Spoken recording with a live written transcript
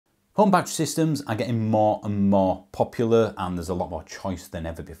Home battery systems are getting more and more popular, and there's a lot more choice than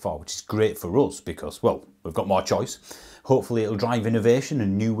ever before, which is great for us because, well, we've got more choice. Hopefully it'll drive innovation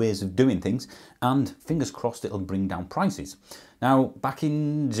and new ways of doing things, and fingers crossed it'll bring down prices. Now, back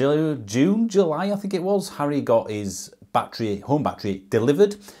in June, July, I think it was, Harry got his home battery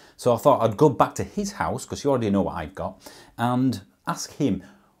delivered. So I thought I'd go back to his house, because you already know what I've got, and ask him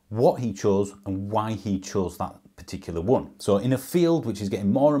what he chose and why he chose that particular one. So in a field which is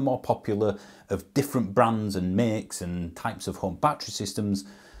getting more and more popular of different brands and makes and types of home battery systems,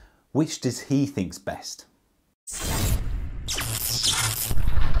 which does he think's best?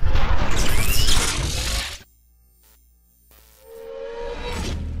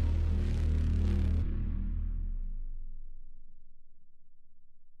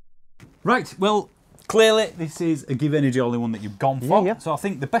 Right, well, clearly this is a Give Energy all-in-one that you've gone for. Yeah. So I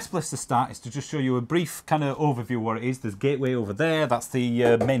think the best place to start is to just show you a brief kind of overview of what it is. There's Gateway over there, that's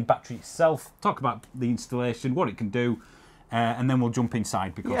the main battery itself. Talk about the installation, what it can do, and then we'll jump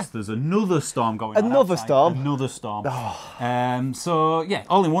inside because there's another storm going on. Another storm? Another storm. Oh. So yeah,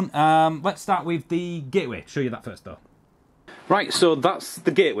 all-in-one. Let's start with the Gateway. Show you that first though. Right, so that's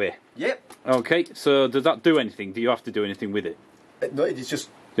the Gateway. Yep. Okay, so does that do anything? Do you have to do anything with it? No, it's just...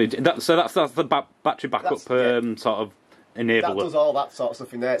 So that's the battery backup sort of enabler. That does all that sort of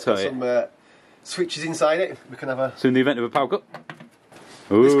stuff in there. It's got some switches inside it. We can have a... So in the event of a power cut?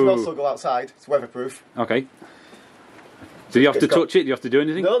 This can also go outside. It's weatherproof. Okay. Do you have to touch it? Do you have to do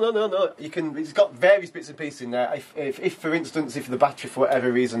anything? No. You can. It's got various bits and pieces in there. If for instance, if the battery for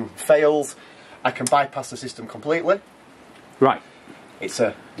whatever reason fails, I can bypass the system completely. Right. It's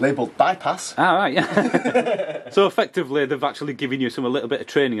labelled bypass. Ah, right, yeah. So effectively, they've actually given you a little bit of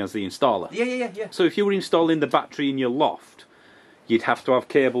training as the installer. Yeah. So if you were installing the battery in your loft, you'd have to have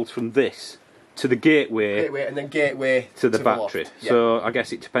cables from this to the gateway, and then gateway to the battery. Yeah. So I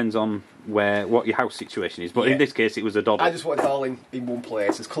guess it depends on what your house situation is. But in this case, it was a doddle. I just wanted it all in one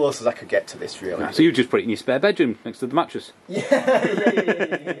place, as close as I could get to this, really. Right, so you just put it in your spare bedroom next to the mattress.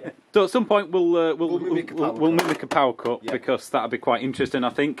 Yeah. So at some point we'll mimic a power cut because that'll be quite interesting, I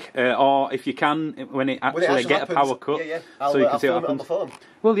think. Or if you can, when it actually get a power cut, so you can see what happens. On the phone.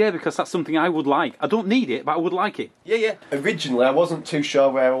 Well, yeah, because that's something I would like. I don't need it, but I would like it. Yeah. Originally, I wasn't too sure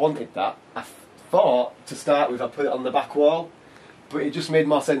where I wanted that. I thought to start with, I'd put it on the back wall, but it just made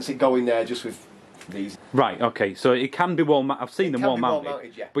more sense it going there just with these. Right. Okay. So it can be wall mounted. I've seen them wall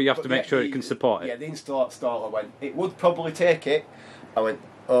mounted, but you have to make sure it can support it. Yeah, the installer went, it would probably take it. I went,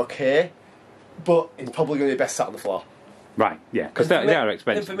 okay, but it's probably going to be best sat on the floor. Right, yeah, because they are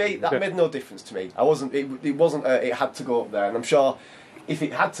expensive. And for me, that made no difference to me. It wasn't. It had to go up there, and I'm sure if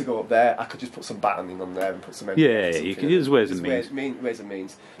it had to go up there, I could just put some battening on there and put some. You can use ways and means. Ways and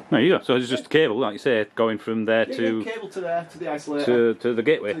means. No, you go. So it's just a cable, like you say, going from there to cable to there to the isolator to the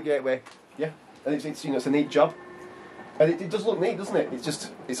gateway. To the gateway, yeah, and it's it's a neat job, and it does look neat, doesn't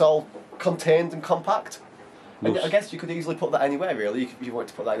it? It's all contained and compact. And I guess you could easily put that anywhere, really. If you want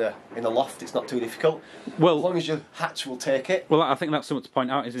to put that in a loft, it's not too difficult. Well, as long as your hatch will take it. Well, I think that's something to point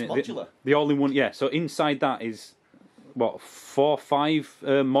out, isn't it? Modular. The all-in-one, yeah. So inside that is what 4 or 5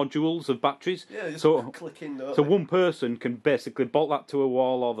 modules of batteries. Yeah, just click in. So one person can basically bolt that to a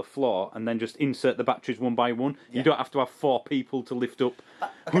wall or the floor, and then just insert the batteries one by one. Yeah. You don't have to have 4 people to lift up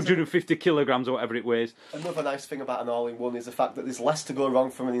 150 kilograms or whatever it weighs. Another nice thing about an all-in-one is the fact that there's less to go wrong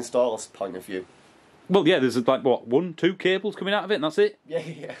from an installer's point of view. Well, yeah, there's like, what, 1, 2 cables coming out of it, and that's it?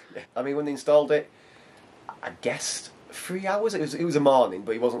 Yeah. I mean, when they installed it, I guessed 3 hours. It was a morning,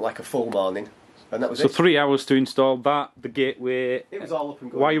 but it wasn't like a full morning. And that was so 3 hours to install that, the gateway. It was all up and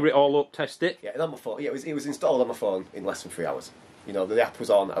going. Wire it all up, test it? Yeah, and on my phone. Yeah, it was installed on my phone in less than 3 hours. You know, the app was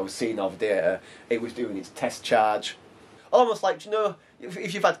on, I was seeing all the data, it was doing its test charge. Almost like, you know,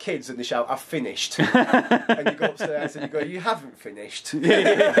 if you've had kids and they shout, "I've finished," and you go upstairs and you go, "You haven't finished."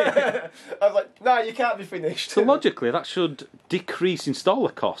 I was like, "No, you can't be finished." So logically, that should decrease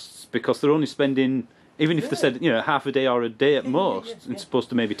installer costs because they're only spending, even if they said, half a day or a day at most, it's supposed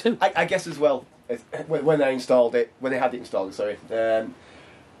to maybe 2. I guess as well, when I installed it, when I had it installed, sorry,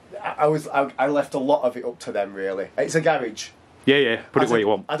 I left a lot of it up to them, really. It's a garage. Yeah, put it where you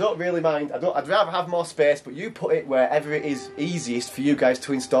want. I don't really mind. I'd rather have more space, but you put it wherever it is easiest for you guys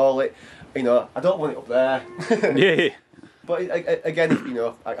to install it. You know, I don't want it up there. Yeah. But again,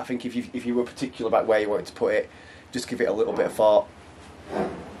 I think if you were particular about where you wanted to put it, just give it a little bit of thought.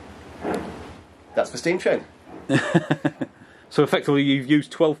 That's the steam train. So effectively, you've used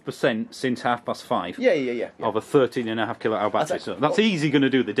 12% since 5:30. Yeah. Of a 13.5 kilowatt hour battery. So that's easy going to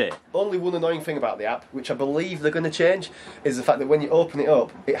do the day. Only one annoying thing about the app, which I believe they're going to change, is the fact that when you open it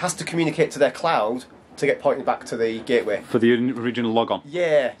up, it has to communicate to their cloud to get pointed back to the gateway. For the original logon.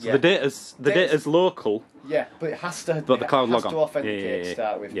 Yeah, So the data's local. Yeah, but it has to. But the cloud has logon. to authenticate to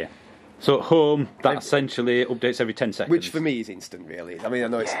start with. Yeah. So at home, that essentially updates every 10 seconds. Which for me is instant, really. I mean, I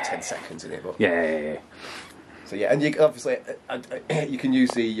know it's 10 seconds in it, but Yeah. so yeah, and you obviously you can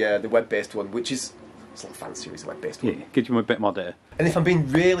use the web-based one, which is it's not fancy, it's a web-based one. Yeah, gives you a bit more data. And if I'm being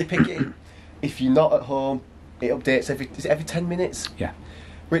really picky, if you're not at home, it updates every 10 minutes. Yeah.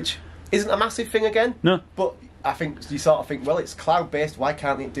 Which isn't a massive thing again. No. But I think you sort of think, well, it's cloud-based. Why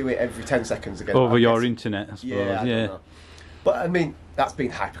can't it do it every 10 seconds again? Over I your guess. internet, I suppose. Yeah, I don't know. But I mean, that's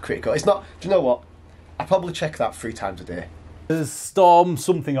being hypercritical. It's not. Do you know what? I probably check that 3 times a day. There's storm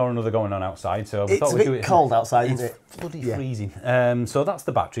something or another going on outside, so we It's thought a we'd do bit it. cold outside, It's isn't it? bloody freezing. So that's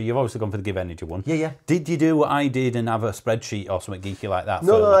the battery. You've obviously gone for the Give Energy one. Yeah. Did you do what I did and have a spreadsheet or something geeky like that?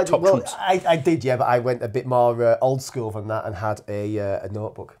 No, for no, like top trumps? I did, yeah, but I went a bit more old school than that and had a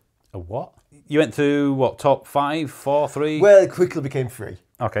notebook. A what? You went through what, top 5, 4, 3? Well, it quickly became 3,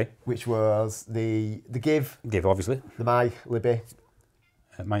 Okay. which was the Give, Give, obviously. the My Libby,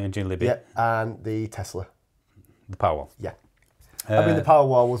 My Engine Libby. yeah, and the Tesla, The Powerwall. yeah. I mean, the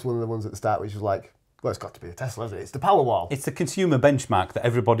Powerwall was one of the ones at the start, which was like, well, it's got to be the Tesla, isn't it? It's the Powerwall. It's the consumer benchmark that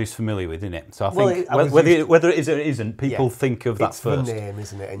everybody's familiar with, isn't it? So I Well, think I was whether it is or it isn't, people think of that it's first. the name,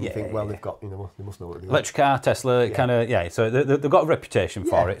 isn't it? And you think, well, they've got, they must know what they're doing. Electric car, Tesla, kind of, so they've got a reputation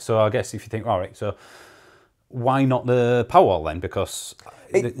for Yeah. it. So I guess if you think, all right, so why not the Powerwall then? Because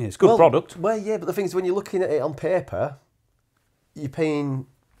it's a good product. Well, yeah, but the thing is, when you're looking at it on paper, you're paying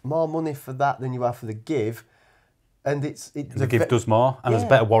more money for that than you are for the Give, and The Give does more, and there's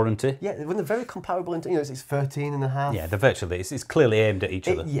better warranty. Yeah, when they're very comparable, it's 13 and a half. Yeah, they're virtually, it's clearly aimed at each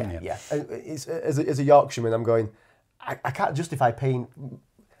other. Yeah. And it's, as a Yorkshireman, I'm going, I can't justify paying,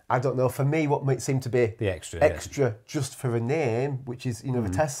 I don't know, for me, what might seem to be The extra, just for a name, which is, the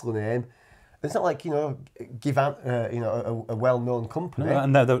Tesla name. It's not like, Give out, a well-known company. No,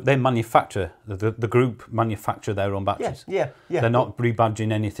 and they manufacture, the group manufacture their own batteries. Yeah. They're not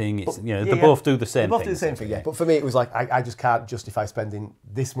rebadging anything. It's, But, they both do the same thing. They both do the same thing, yeah. But for me, it was like, I just can't justify spending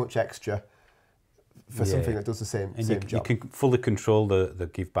this much extra for something that does the same job. You can fully control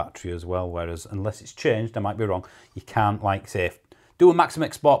the Give battery as well, whereas unless it's changed, I might be wrong, you can't, like, say, do a maximum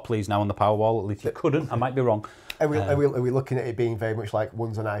export, please, now on the Powerwall. At least you couldn't. I might be wrong. Are we looking at it being very much like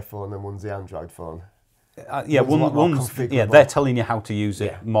one's an iPhone and one's the Android phone? One's they're telling you how to use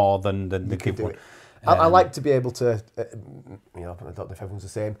it more than the Give one. I like to be able to, I don't know if everyone's the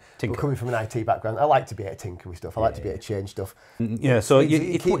same, but coming from an IT background, I like to be able to tinker with stuff. I like to be able to change stuff. Yeah, so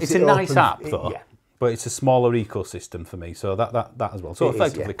it's a nice app, though. Yeah. But it's a smaller ecosystem for me, so that as well. So It is,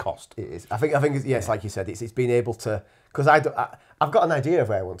 effectively yeah. cost. It is. I think it's like you said. It's being able to, because I've got an idea of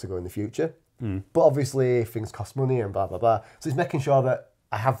where I want to go in the future, but obviously things cost money and blah blah blah. So it's making sure that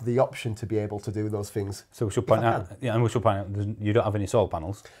I have the option to be able to do those things. So we should point out, you don't have any solar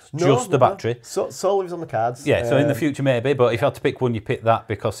panels, just the battery. So solar is on the cards. Yeah, so in the future maybe, but if you had to pick one, you pick that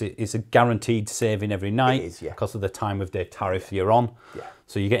because it's a guaranteed saving every night. It is, yeah. Because of the time of day tariff you're on. Yeah.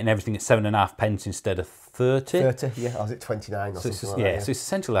 So you're getting everything at 7.5 pence instead of 30. 30, yeah, or is it 29 or something like that? Yeah, so it's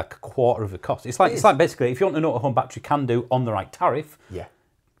essentially like a quarter of the cost. It's like basically if you want to know what a home battery can do on the right tariff, Yeah.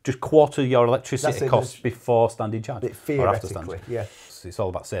 just quarter your electricity That's it, costs before standing charge. Or after standing Theoretically, charge. yeah. It's all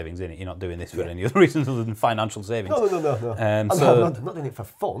about savings, isn't it? You're not doing this for any other reasons other than financial savings. No. I'm not doing it for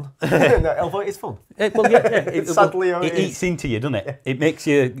fun. Although it is fun. Sadly, it eats into you, doesn't it? Yeah. It makes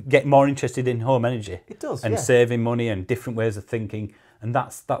you get more interested in home energy. It does, and yeah. saving money and different ways of thinking, and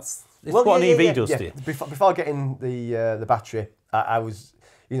that's what an EV does to you. Before getting the battery, I was,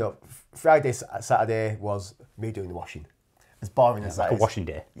 Friday, Saturday was me doing the washing. As boring as that like is. A washing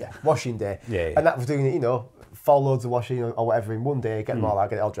day. Yeah, washing day. Yeah. And that was doing it, 4 loads of washing or whatever in one day, get them all out,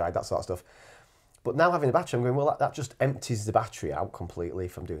 get it all dried, that sort of stuff. But now having a battery, I'm going, well, that just empties the battery out completely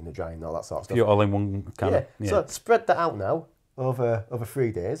from doing the drying and all that sort of stuff. You're all in one kind of... Yeah, so spread that out now over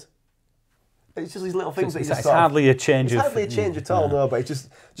 3 days. It's just these little things it's hardly a change. It's hardly a change at all, no. But it's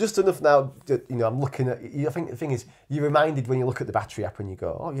just enough now that I'm looking at. I think the thing is, you're reminded when you look at the battery app and you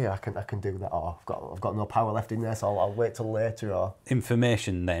go, "Oh yeah, I can do that." Or I've got no power left in there, so I'll wait till later. Or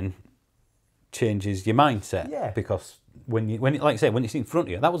information then changes your mindset. Yeah. Because when like I say, when it's in front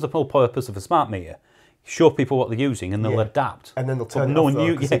of you, that was the whole purpose of a smart meter. Show people what they're using and they'll adapt. And then they'll turn no it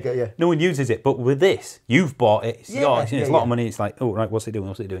off. No one uses it. But with this, you've bought it. It's yours. It's a lot of money. It's like, oh, right, what's it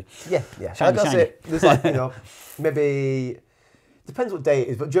doing? Yeah. Shiny, that's it. There's like, maybe, depends what day it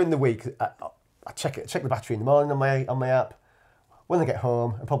is, but during the week, I check the battery in the morning on my app. When I get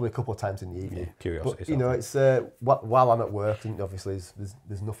home, and probably a couple of times in the evening. Yeah, curiosity. But, it's while I'm at work, and obviously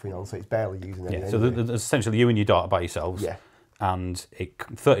there's nothing on, so it's barely using anything. Yeah, so there's essentially you and your daughter by yourselves. Yeah. and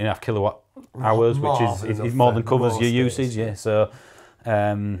 13.5 kilowatt hours, More which than is enough more for than covers most your days, usage. Yeah, so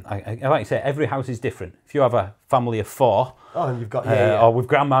I like you say, every house is different. If you have a family of 4, Oh, and you've got or with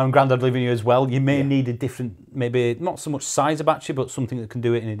grandma and granddad living here as well, you may Yeah. need a different, maybe not so much size of battery, but something that can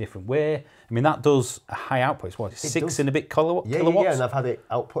do it in a different way. I mean, that does a high output. It's what, 6 does. and a bit kilowatts? Yeah, and I've had it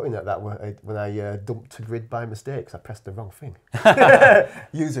outputting at that when I dumped a grid by mistake 'cause I pressed the wrong thing.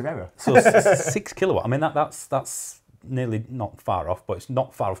 User error. So 6 kilowatt. I mean, that's nearly not far off, but it's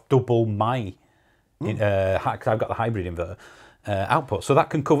not far off double my, because I've got the hybrid inverter output. So that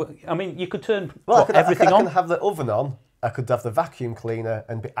can cover, I mean, you could turn everything I on. can have the oven on, I could have the vacuum cleaner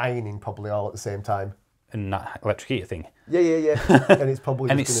and be ironing probably all at the same time. And that electric heater thing. Yeah. And it's probably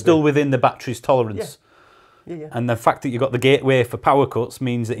And just it's gonna still within the battery's tolerance. Yeah. And the fact that you've got the gateway for power cuts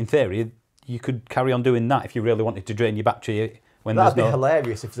means that in theory, you could carry on doing that if you really wanted to drain your battery when That'd be there's no...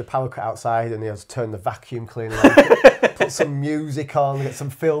 hilarious if there's a power cut outside and he has to turn the vacuum cleaner on, put some music on, get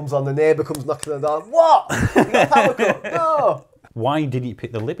some films on, the neighbour comes knocking on the door, what? You got a power cut? No! Why didn't you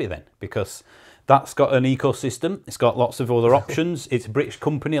pick the Libby then? Because that's got an ecosystem, it's got lots of other options, it's a British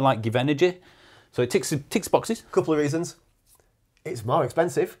company like Give Energy, so it ticks boxes. Couple of reasons. It's more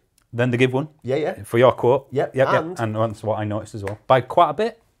expensive. Then the Give one. Yeah. For your quote. Yep, Yep. and- And that's what I noticed as well. By quite a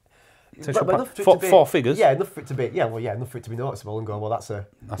bit. So But enough for it to be, 4 figures. Yeah, enough for it to be. Yeah, enough for it to be noticeable and go. Well,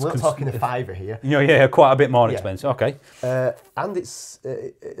 we're not talking a fiver here. Yeah, quite a bit more Yeah. expensive. Okay. And it's,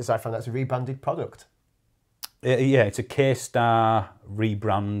 as I found, that's a rebranded product. Yeah, it's a K-Star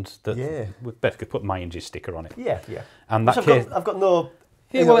rebrand that Yeah. we better could put my Energy sticker on it. Yeah. And Which that I've got no.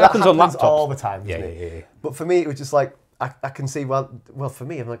 Yeah, you well, know, it happens on laptops all the time, doesn't Yeah, it? yeah. But for me, it was just like I can see. Well, for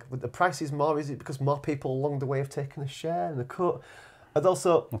me, I'm like, the price is more. Is it because more people along the way have taken a share and a cut? And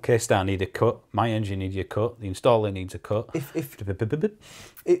also, K-Star need a cut. My Energy needs a cut. The installer needs a cut.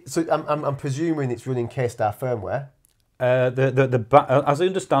 so I'm presuming it's running K-Star firmware. As I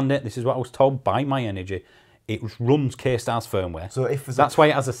understand it, this is what I was told by My Energy. It runs K-Star's firmware. So if there's that's why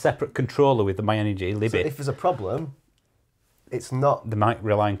it has a separate controller with the My Energy Libby. So if there's a problem, it's not. They might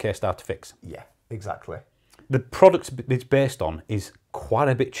rely on K-Star to fix. Yeah, exactly. The product it's based on is quite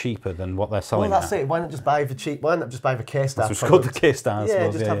a bit cheaper than what they're selling. Well, that's it. Why not just buy the K-Star? So it's called the K-Stars. Yeah,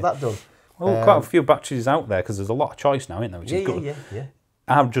 just have that done. Well, quite a few batteries out there because there's a lot of choice now, isn't there? Which is good. Yeah.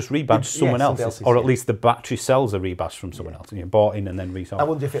 I've just rebadged someone somebody else's, else's, or at least the battery cells are rebadged from someone else. You bought in and then resold. I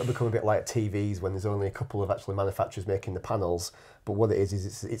wonder if it'll become a bit like TVs when there's only a couple of actually manufacturers making the panels, but what it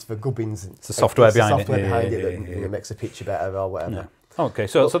is it's for gubbins. It's the software behind it. That makes the picture better or whatever. Yeah. Okay,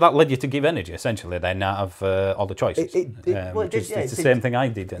 so that led you to Give Energy essentially then out of all the choices. It's the same thing I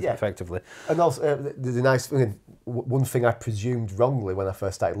did effectively. And also the nice thing, one thing I presumed wrongly when I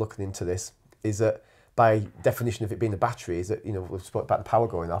first started looking into this is that by definition of it being a battery, is that we've spoke about the power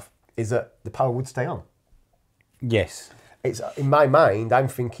going off, is that the power would stay on. Yes. It's in my mind, I'm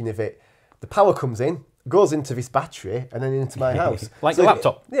thinking of it. The power comes in, goes into this battery, and then into my house, like a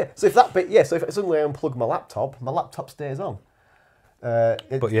laptop. So if suddenly I unplug my laptop stays on.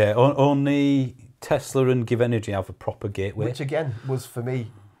 But yeah, only Tesla and Give Energy have a proper gateway. Which again was for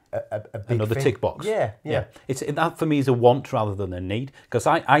me a big Another thing. tick box. Yeah. That for me is a want rather than a need because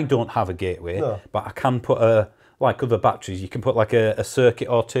I don't have a gateway, No. but I can put like other batteries, you can put like a circuit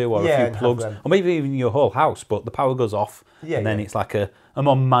or two or a few plugs, or maybe even your whole house, but the power goes off and then it's like a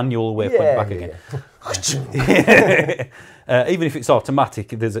more manual way of putting it back again. Even if it's automatic,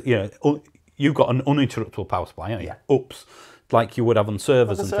 there's you've got an uninterruptible power supply, haven't you? Oops. Like you would have on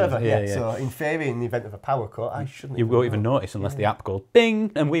servers and things. So in theory, in the event of a power cut, I shouldn't. You won't even notice unless the app goes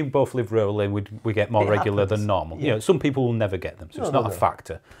bing, and we both live rurally and we get more regular than normal. Yeah. Some people will never get them, so it's not a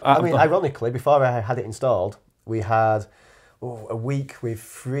factor. I mean, ironically, before I had it installed, we had a week with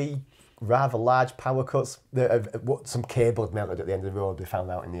 3 rather large power cuts. Some cable had melted at the end of the road, we found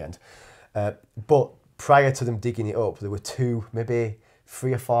out in the end. But prior to them digging it up, there were 2, maybe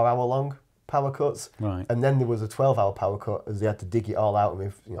 3 or 4 hour long power cuts, right? And then there was a 12-hour power cut as they had to dig it all out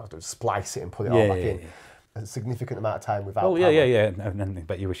and we had to splice it and put it all back in. A significant amount of time without power. Yeah. And I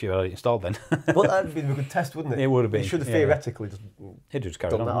bet you wish you had it installed then. Well, that'd been a good test, wouldn't it? It would have been. You should have theoretically just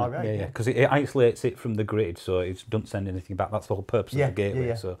carried done on. that all right. Yeah, because it isolates it from the grid, so it doesn't send anything back. That's the whole purpose of the gateway.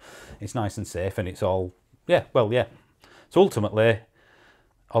 Yeah. So it's nice and safe, and it's all So ultimately,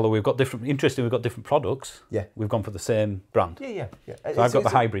 although we've got different products. Yeah. We've gone for the same brand. Yeah. So I've got the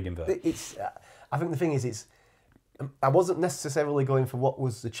hybrid inverter. I think the thing is, I wasn't necessarily going for what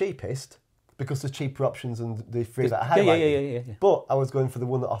was the cheapest because there's cheaper options and the 3 that I highlighted. Yeah. But I was going for the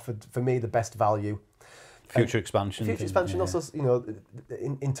one that offered for me the best value. Future expansion. Also,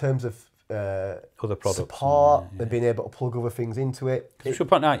 in terms of other products, support and being able to plug other things into it. You should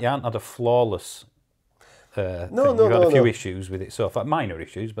point out you haven't had a flawless No, No, You've had a few no. issues with it so far, minor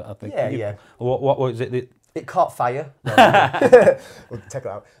issues, but I think. Yeah. What was it? That, It caught fire. No, we'll take it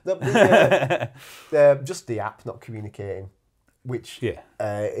out. No, just the app not communicating, which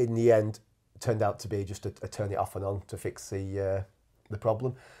in the end turned out to be just a turn it off and on to fix the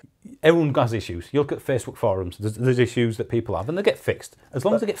problem. Everyone has issues. You look at Facebook forums, there's issues that people have, and they get fixed. As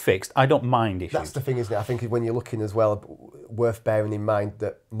long as they get fixed, I don't mind issues. That's the thing, isn't it? I think when you're looking as well, worth bearing in mind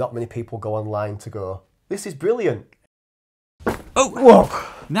that not many people go online to go, this is brilliant. Oh! Whoa!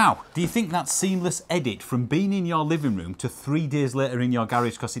 Now, do you think that seamless edit from being in your living room to 3 days later in your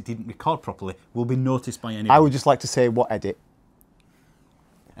garage because it didn't record properly will be noticed by anyone? I would just like to say, what edit?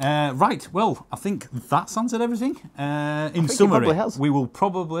 Right, well, I think that's answered everything. In it summary, probably has. we will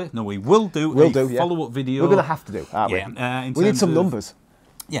do a follow-up video. We're going to have to do, aren't we? in We need terms some of- numbers.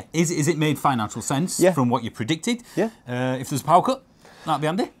 Yeah, is it made financial sense Yeah. from what you predicted? Yeah. If there's a power cut, that'd be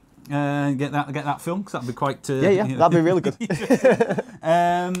handy. Get that filmed, because that'd be quite... That'd be really good.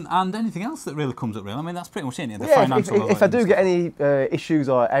 And anything else that really comes up, really. I mean, that's pretty much it. The Yeah, financial if I do get any issues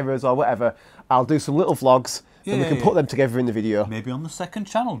or errors or whatever, I'll do some little vlogs and we can put them together in the video. Maybe on the second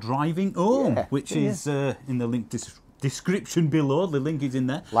channel, Driving Home, which is in the link description below. The link is in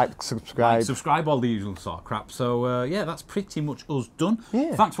there. Like, subscribe. Subscribe, all the usual sort of crap. So, that's pretty much us done.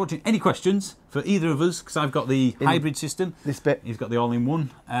 Yeah. Thanks for watching. Any questions for either of us? Because I've got the hybrid system. This bit. He's got the all-in-one.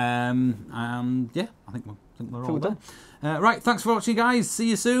 And, yeah, I think we're all done. Right, thanks for watching, guys.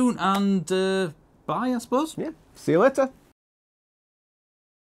 See you soon. And bye, I suppose. Yeah. See you later.